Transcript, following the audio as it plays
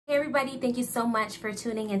everybody, thank you so much for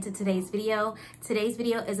tuning into today's video. Today's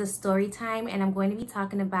video is a story time, and I'm going to be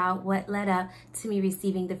talking about what led up to me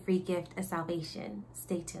receiving the free gift of salvation.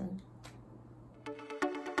 Stay tuned.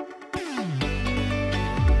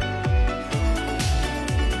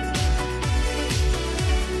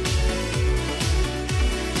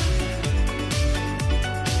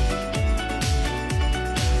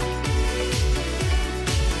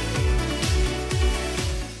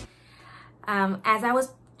 As I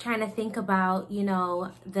was trying to think about,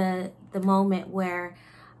 the moment where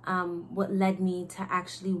what led me to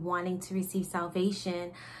actually wanting to receive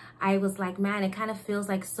salvation, I was like, man, it kind of feels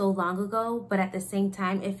like so long ago, but at the same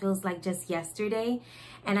time, it feels like just yesterday.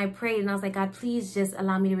 And I prayed and I was like, God, please just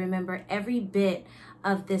allow me to remember every bit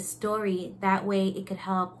of this story. That way it could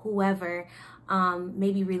help whoever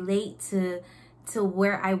maybe relate to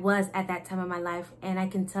where I was at that time of my life. And I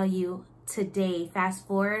can tell you, today, fast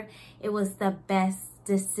forward, it was the best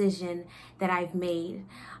decision that I've made.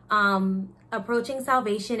 Approaching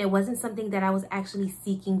salvation, it wasn't something that I was actually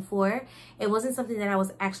seeking for. It wasn't something that I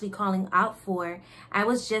was actually calling out for. I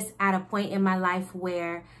was just at a point in my life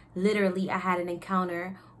where literally I had an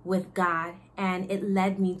encounter with God, and it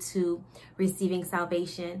led me to receiving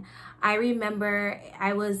salvation. I remember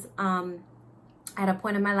I was at a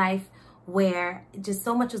point in my life where just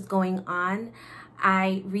so much was going on.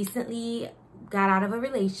 I recently got out of a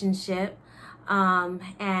relationship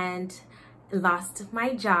and lost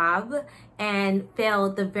my job and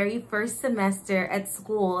failed the very first semester at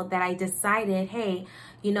school that I decided, hey,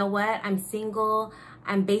 you know what? I'm single.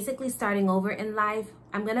 I'm basically starting over in life.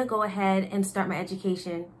 I'm going to go ahead and start my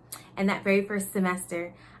education. And that very first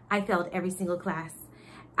semester, I failed every single class.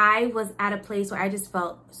 I was at a place where I just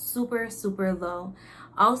felt super, super low.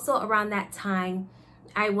 Also around that time,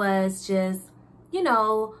 I was just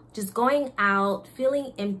going out,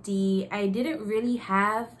 feeling empty. I didn't really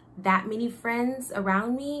have that many friends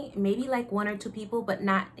around me, maybe like one or two people, but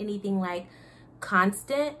not anything like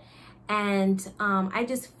constant. And I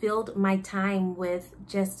just filled my time with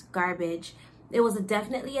just garbage. It was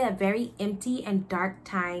definitely a very empty and dark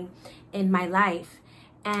time in my life.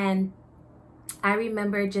 And I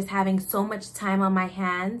remember just having so much time on my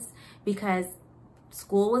hands because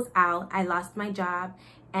school was out, I lost my job,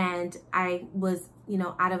 and I was,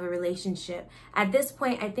 out of a relationship. At this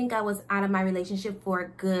point, I think I was out of my relationship for a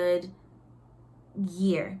good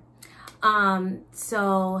year.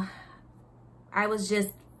 So I was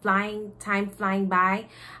just time flying by,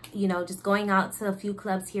 just going out to a few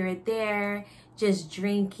clubs here and there, just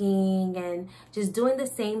drinking and just doing the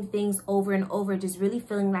same things over and over, just really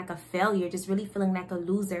feeling like a failure, just really feeling like a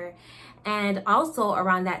loser. And also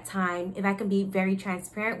around that time, if I can be very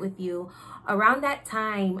transparent with you, around that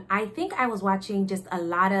time, I think I was watching just a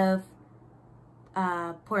lot of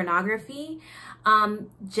pornography.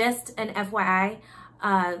 Just an FYI,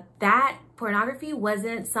 that pornography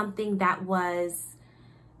wasn't something that was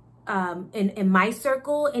in my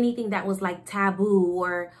circle, anything that was like taboo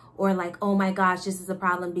or like, oh my gosh, this is a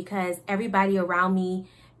problem, because everybody around me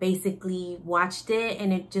basically watched it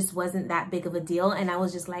and it just wasn't that big of a deal. And I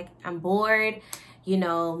was just like, I'm bored,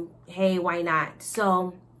 hey, why not?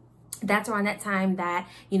 So that's around that time that,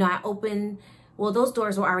 I opened, well, those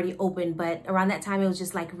doors were already open, but around that time it was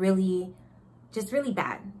just like really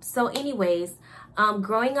bad. So anyways,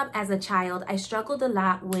 growing up as a child, I struggled a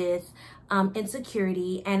lot with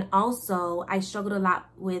insecurity, and also I struggled a lot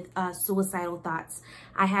with suicidal thoughts.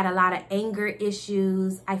 I had a lot of anger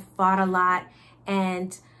issues. I fought a lot,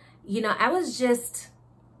 and I was just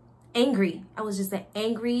angry. I was just an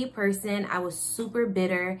angry person. I was super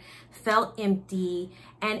bitter, felt empty,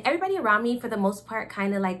 and everybody around me for the most part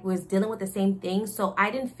kind of like was dealing with the same thing. So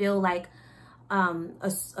I didn't feel like a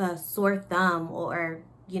sore thumb, or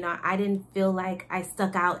I didn't feel like I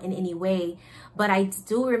stuck out in any way, but I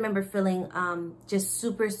do remember feeling just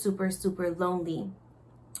super, super, super lonely.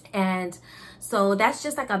 And so that's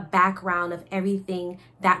just like a background of everything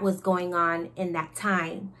that was going on in that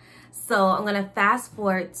time. So I'm going to fast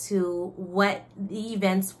forward to what the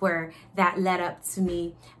events were that led up to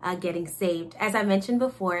me getting saved. As I mentioned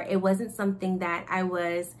before, it wasn't something that I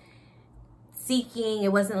was seeking.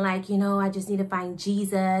 It wasn't like, I just need to find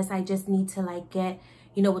Jesus. I just need to like get,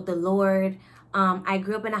 with the Lord. I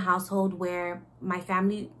grew up in a household where my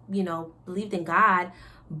family, believed in God,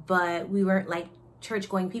 but we weren't like church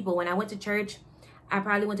going people. When I went to church, I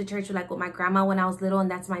probably went to church with my grandma when I was little, and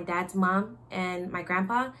that's my dad's mom and my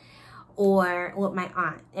grandpa, or with my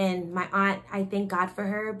aunt. And my aunt, I thank God for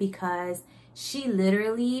her, because she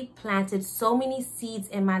literally planted so many seeds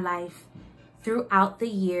in my life throughout the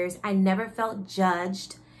years. I never felt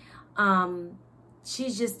judged.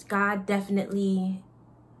 She's just, God definitely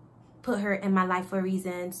put her in my life for a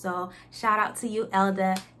reason. So shout out to you,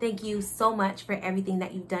 Elda. Thank you so much for everything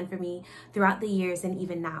that you've done for me throughout the years and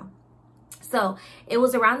even now. So it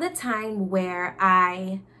was around the time where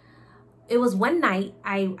it was one night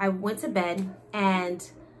I went to bed, and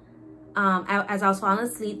as I was falling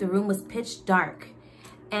asleep, the room was pitch dark,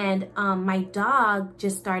 and my dog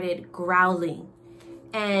just started growling.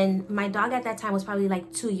 And my dog at that time was probably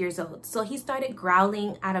like 2 years old. So he started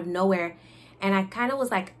growling out of nowhere, and I kind of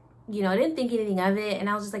was like, you know, I didn't think anything of it. And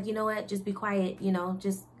I was just like, you know what, just be quiet, you know,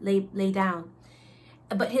 just lay down.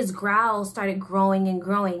 But his growl started growing and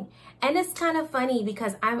growing. And it's kind of funny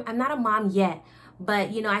because I'm not a mom yet,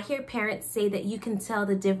 but you know, I hear parents say that you can tell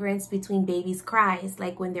the difference between babies' cries,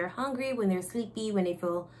 like when they're hungry, when they're sleepy, when they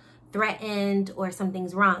feel threatened or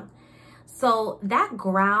something's wrong. So that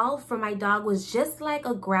growl for my dog was just like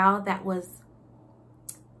a growl that was,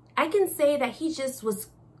 I can say that he just was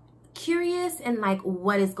curious and like,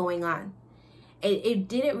 what is going on? It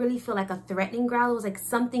didn't really feel like a threatening growl. It was like,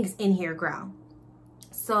 something's in here growl.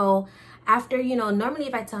 So after, you know, normally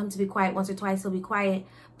if I tell him to be quiet once or twice, he'll be quiet,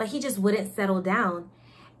 but he just wouldn't settle down.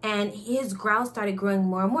 And his growl started growing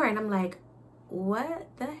more and more. And I'm like, what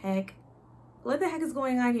the heck? What the heck is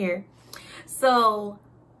going on here? So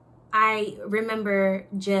I remember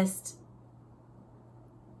just,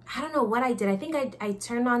 I don't know what I did. I think I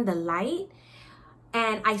turned on the light,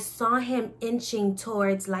 and I saw him inching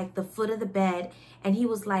towards like the foot of the bed. And he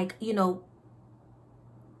was like, you know,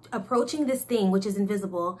 approaching this thing, which is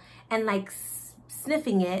invisible, and like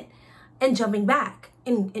sniffing it and jumping back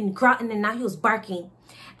and grunting. And now he was barking.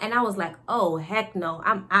 And I was like, oh, heck no,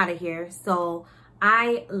 I'm out of here. So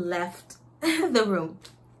I left the room.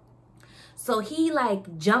 So he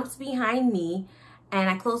like jumps behind me, and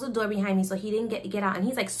I closed the door behind me so he didn't get out. And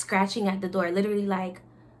he's like scratching at the door, literally like,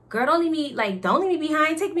 girl, don't leave me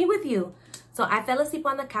behind, take me with you. So I fell asleep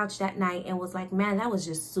on the couch that night and was like, man, that was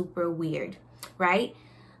just super weird, right?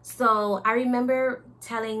 So I remember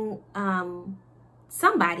telling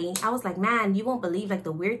somebody, I was like, man, you won't believe like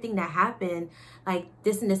the weird thing that happened, like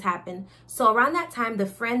this and this happened. So around that time, the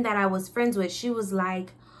friend that I was friends with, she was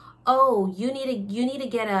like, oh, you need to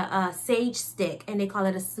get a sage stick, and they call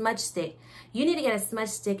it a smudge stick. You need to get a smudge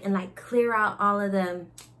stick and like clear out all of the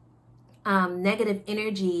negative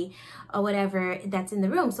energy or whatever that's in the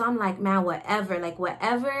room. So I'm like, man, whatever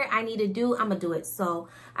I need to do, I'm gonna do it. So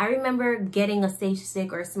I remember getting a sage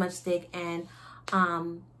stick or a smudge stick, and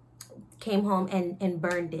came home and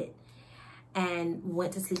burned it and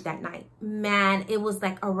went to sleep that night. Man, it was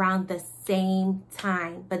like around the same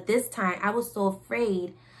time, but this time I was so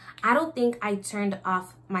afraid. I don't think I turned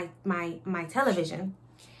off my television.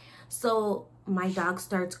 So my dog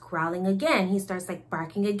starts growling again. He starts like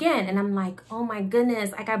barking again. And I'm like, oh my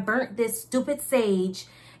goodness, like I burnt this stupid sage.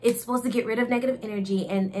 It's supposed to get rid of negative energy.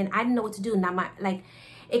 And I didn't know what to do. Now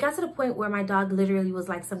it got to the point where my dog literally was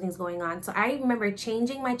like, something's going on. So I remember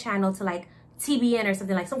changing my channel to like TBN or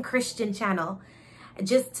something, like some Christian channel,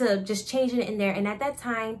 just changing it in there. And at that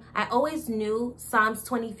time, I always knew Psalms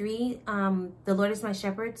 23, the Lord is my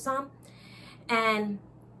shepherd Psalm. And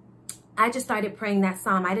I just started praying that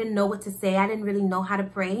Psalm. I didn't know what to say. I didn't really know how to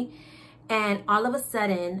pray. And all of a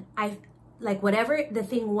sudden, like whatever the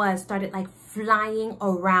thing was started like flying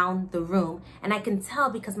around the room. And I can tell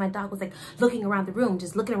because my dog was like looking around the room,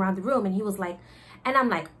 just looking around the room. And he was like, and I'm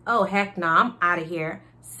like, oh, heck no, I'm out of here.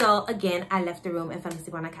 So again, I left the room and fell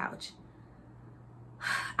asleep on the couch.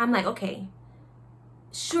 I'm like, okay,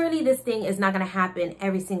 surely this thing is not going to happen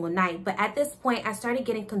every single night. But at this point, I started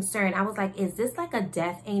getting concerned. I was like, is this like a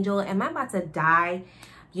death angel? Am I about to die?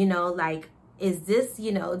 You know, like, is this,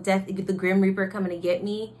 you know, death, the Grim Reaper coming to get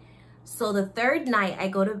me? So the third night I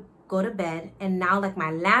go to bed, and now like my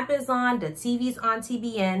lamp is on, the TV's on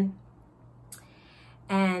TBN,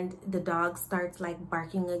 and the dog starts like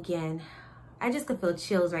barking again. I just could feel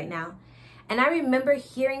chills right now. And I remember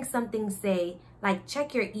hearing something say, like,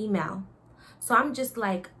 check your email. So I'm just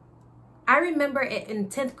like, I remember it in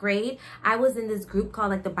 10th grade, I was in this group called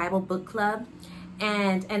like the Bible Book Club.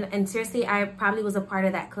 And seriously, I probably was a part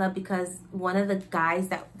of that club because one of the guys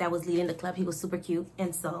that was leading the club, he was super cute.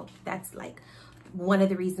 And so that's like one of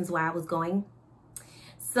the reasons why I was going.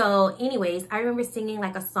 So anyways, I remember singing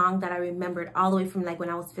like a song that I remembered all the way from like when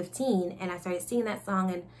I was 15. And I started singing that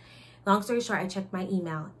song, and long story short, I checked my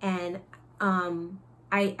email, and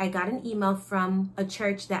I got an email from a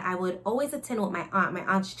church that I would always attend with my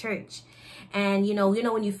aunt's church. And you know,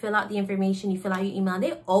 when you fill out the information, you fill out your email, and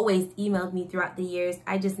they always emailed me throughout the years.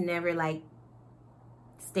 I just never like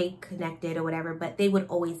stayed connected or whatever, but they would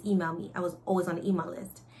always email me. I was always on the email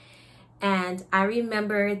list. And I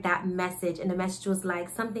remember that message, and the message was like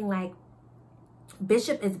something like,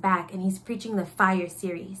 Bishop is back and he's preaching the Fire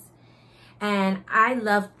series. And I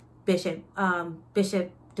love Bishop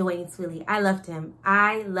Dwayne Swilly. I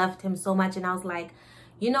loved him so much. And I was like,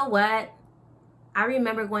 you know what? I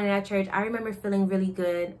remember going to that church. I remember feeling really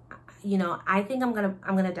good. You know, I think I'm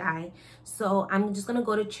gonna die. So I'm just gonna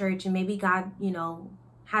go to church, and maybe God, you know,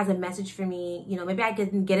 has a message for me. You know, maybe I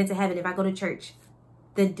can get into heaven if I go to church,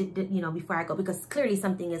 you know, before I go, because clearly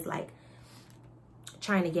something is like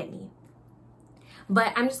trying to get me.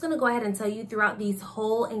 But I'm just gonna go ahead and tell you, throughout these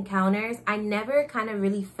whole encounters, I never kind of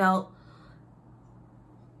really felt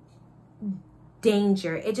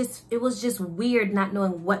danger. It was just weird not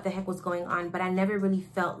knowing what the heck was going on, but I never really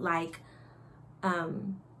felt like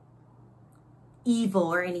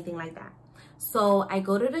evil or anything like that. So I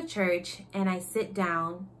go to the church and I sit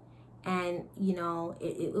down, and you know,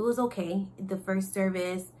 it was okay. The first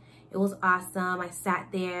service, it was awesome. I sat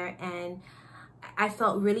there and I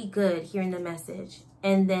felt really good hearing the message.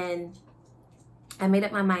 And then I made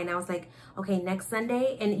up my mind. I was like, okay, next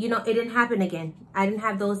Sunday, and you know, it didn't happen again. I didn't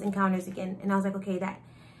have those encounters again. And I was like, okay,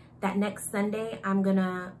 that next Sunday, I'm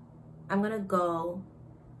gonna go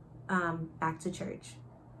back to church.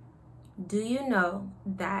 Do you know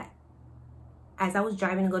that as I was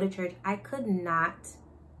driving to go to church, I could not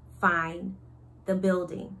find the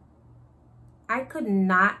building. I could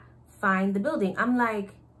not find the building. I'm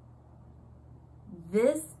like,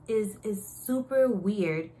 this is super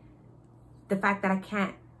weird. The fact that I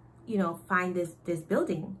can't, you know, find this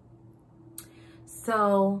building.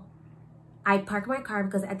 So I park my car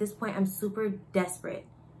because at this point I'm super desperate.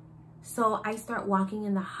 So I start walking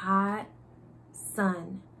in the hot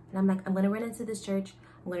sun, and I'm like, I'm gonna run into this church.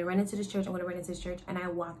 I'm gonna run into this church. I'm gonna run into this church. And I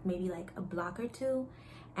walked maybe like a block or two,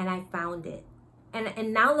 and I found it.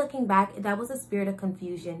 And now looking back, that was a spirit of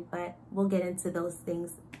confusion, but we'll get into those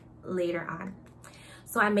things later on.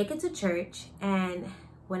 So I make it to church, and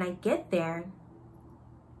when I get there,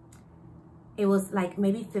 it was like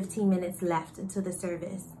maybe 15 minutes left into the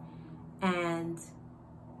service. And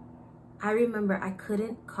I remember I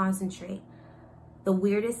couldn't concentrate. The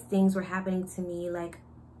weirdest things were happening to me. Like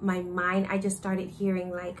my mind, I just started hearing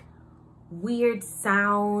like weird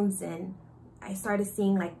sounds, and I started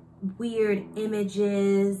seeing like weird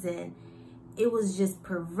images, and it was just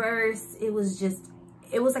perverse. It was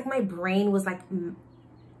like my brain was like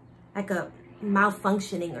a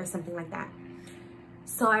malfunctioning or something like that.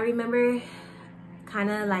 So I remember kind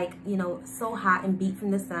of like, you know, so hot and beat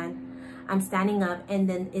from the sun. I'm standing up, and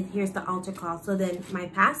then here's the altar call. So then my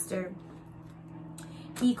pastor,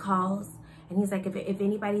 he calls, and he's like, if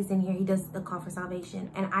anybody's in here, he does the call for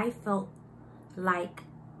salvation. And I felt like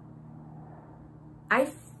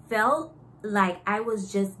I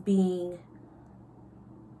was just being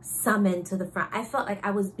summoned to the front. I felt like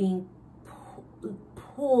I was being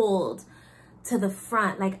pulled to the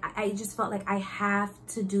front. Like I just felt like I have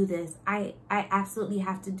to do this. I absolutely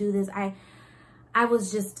have to do this. I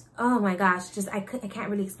was just, oh my gosh, I can't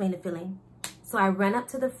really explain the feeling. So I run up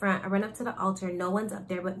to the front, I run up to the altar, no one's up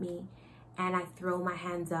there but me, and I throw my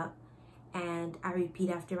hands up, and I repeat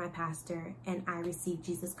after my pastor, and I receive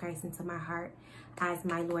Jesus Christ into my heart as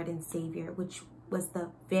my Lord and Savior, which was the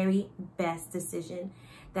very best decision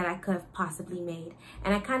that I could have possibly made.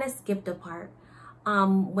 And I kind of skipped a part.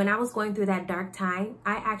 When I was going through that dark time,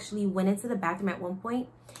 I actually went into the bathroom at one point,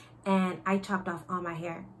 and I chopped off all my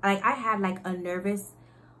hair. Like I had like a nervous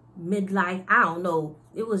midlife, I don't know,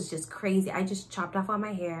 it was just crazy. I just chopped off all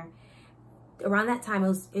my hair. Around that time,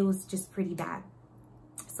 it was just pretty bad.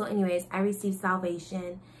 So anyways, I received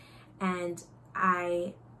salvation, and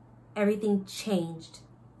everything changed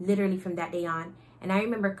literally from that day on. And I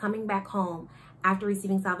remember coming back home after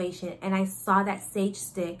receiving salvation, and I saw that sage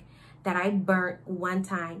stick that I burnt one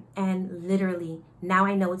time, and literally, now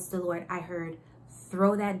I know it's the Lord. I heard,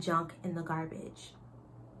 throw that junk in the garbage.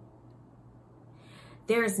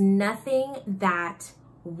 There's nothing that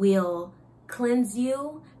will cleanse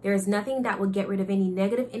you. There's nothing that will get rid of any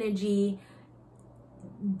negative energy,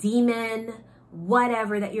 demon,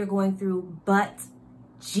 whatever that you're going through, but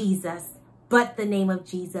Jesus, but the name of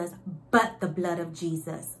Jesus, but the blood of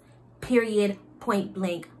Jesus. Period, point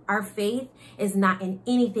blank. Our faith is not in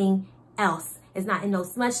anything else. It's not in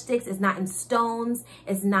those smudge sticks. It's not in stones.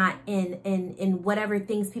 It's not in whatever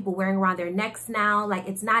things people wearing around their necks now. Like,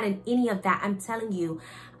 it's not in any of that. I'm telling you,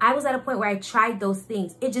 I was at a point where I tried those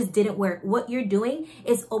things. It just didn't work. What you're doing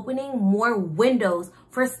is opening more windows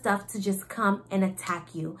for stuff to just come and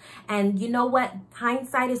attack you. And you know what?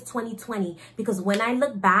 Hindsight is 20/20, because when I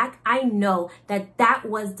look back, I know that that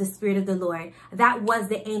was the Spirit of the Lord. That was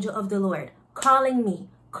the angel of the Lord calling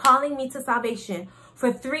me to salvation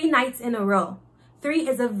for 3 nights in a row. 3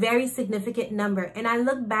 is a very significant number. And I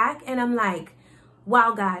look back and I'm like,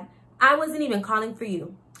 wow, God, I wasn't even calling for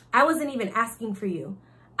you. I wasn't even asking for you.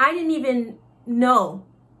 I didn't even know.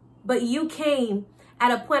 But you came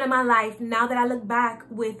at a point in my life, now that I look back,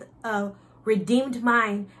 with a redeemed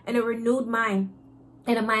mind and a renewed mind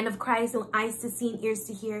and a mind of Christ, and eyes to see and ears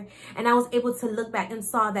to hear. And I was able to look back and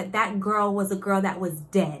saw that that girl was a girl that was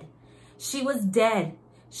dead. She was dead.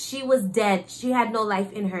 She was dead. She had no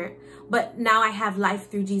life in her. But now I have life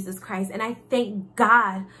through Jesus Christ. And I thank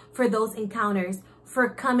God for those encounters, for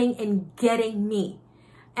coming and getting me.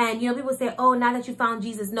 And, you know, people say, oh, now that you found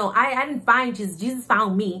Jesus. No, I didn't find Jesus. Jesus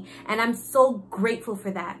found me. And I'm so grateful for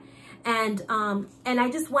that. And I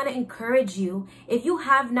just want to encourage you, if you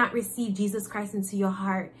have not received Jesus Christ into your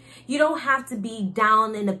heart, you don't have to be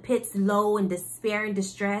down in the pits, low in despair and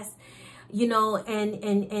distress, you know,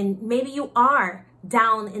 and maybe you are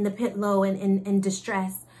down in the pit low and in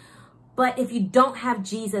distress. But if you don't have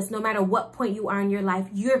Jesus, no matter what point you are in your life,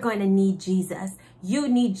 you're going to need Jesus. You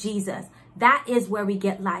need Jesus. That is where we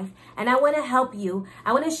get life. And I want to help you.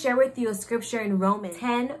 I want to share with you a scripture in Romans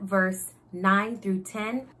 10, verse 9 through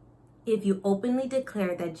 10. If you openly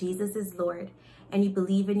declare that Jesus is Lord and you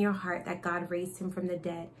believe in your heart that God raised him from the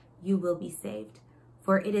dead, you will be saved.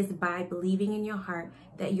 For it is by believing in your heart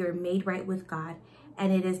that you're made right with God,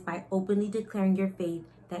 and it is by openly declaring your faith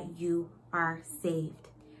that you are saved.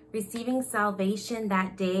 Receiving salvation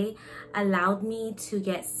that day allowed me to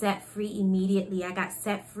get set free immediately. I got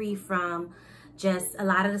set free from just a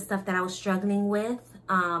lot of the stuff that I was struggling with.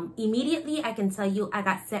 Immediately, I can tell you, I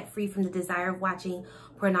got set free from the desire of watching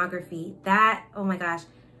pornography. That, oh my gosh,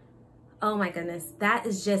 oh my goodness, that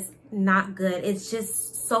is just not good. It's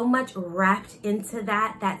just so much wrapped into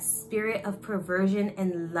that. That spirit of perversion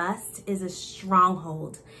and lust is a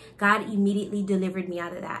stronghold. God immediately delivered me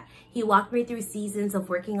out of that. He walked me through seasons of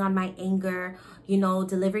working on my anger, you know,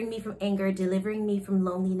 delivering me from anger, delivering me from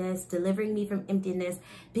loneliness, delivering me from emptiness,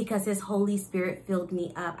 because his Holy Spirit filled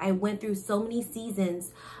me up. I went through so many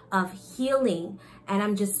seasons of healing, and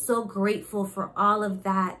I'm just so grateful for all of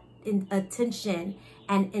that attention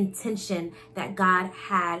and intention that God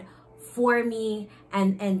had for me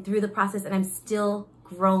and through the process, and I'm still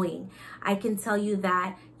growing. I can tell you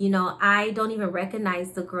that, you know, I don't even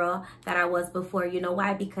recognize the girl that I was before. You know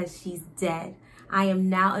why? Because she's dead. I am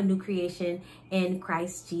now a new creation in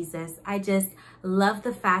Christ Jesus. I just love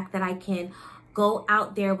the fact that I can go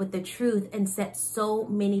out there with the truth and set so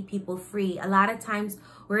many people free. A lot of times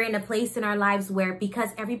we're in a place in our lives where, because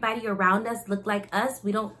everybody around us look like us,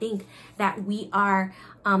 we don't think that we are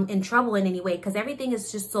in trouble in any way, because everything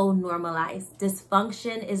is just so normalized.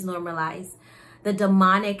 Dysfunction is normalized. The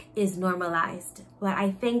demonic is normalized. But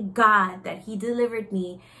I thank God that he delivered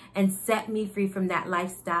me and set me free from that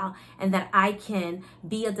lifestyle, and that I can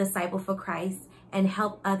be a disciple for Christ and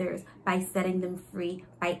help others by setting them free,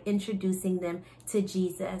 by introducing them to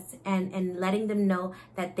Jesus and letting them know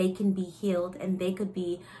that they can be healed and they could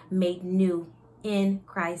be made new in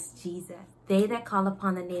Christ Jesus. They that call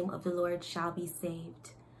upon the name of the Lord shall be saved.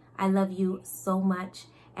 I love you so much,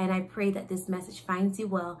 and I pray that this message finds you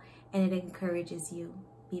well and it encourages you.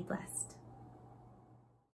 Be blessed.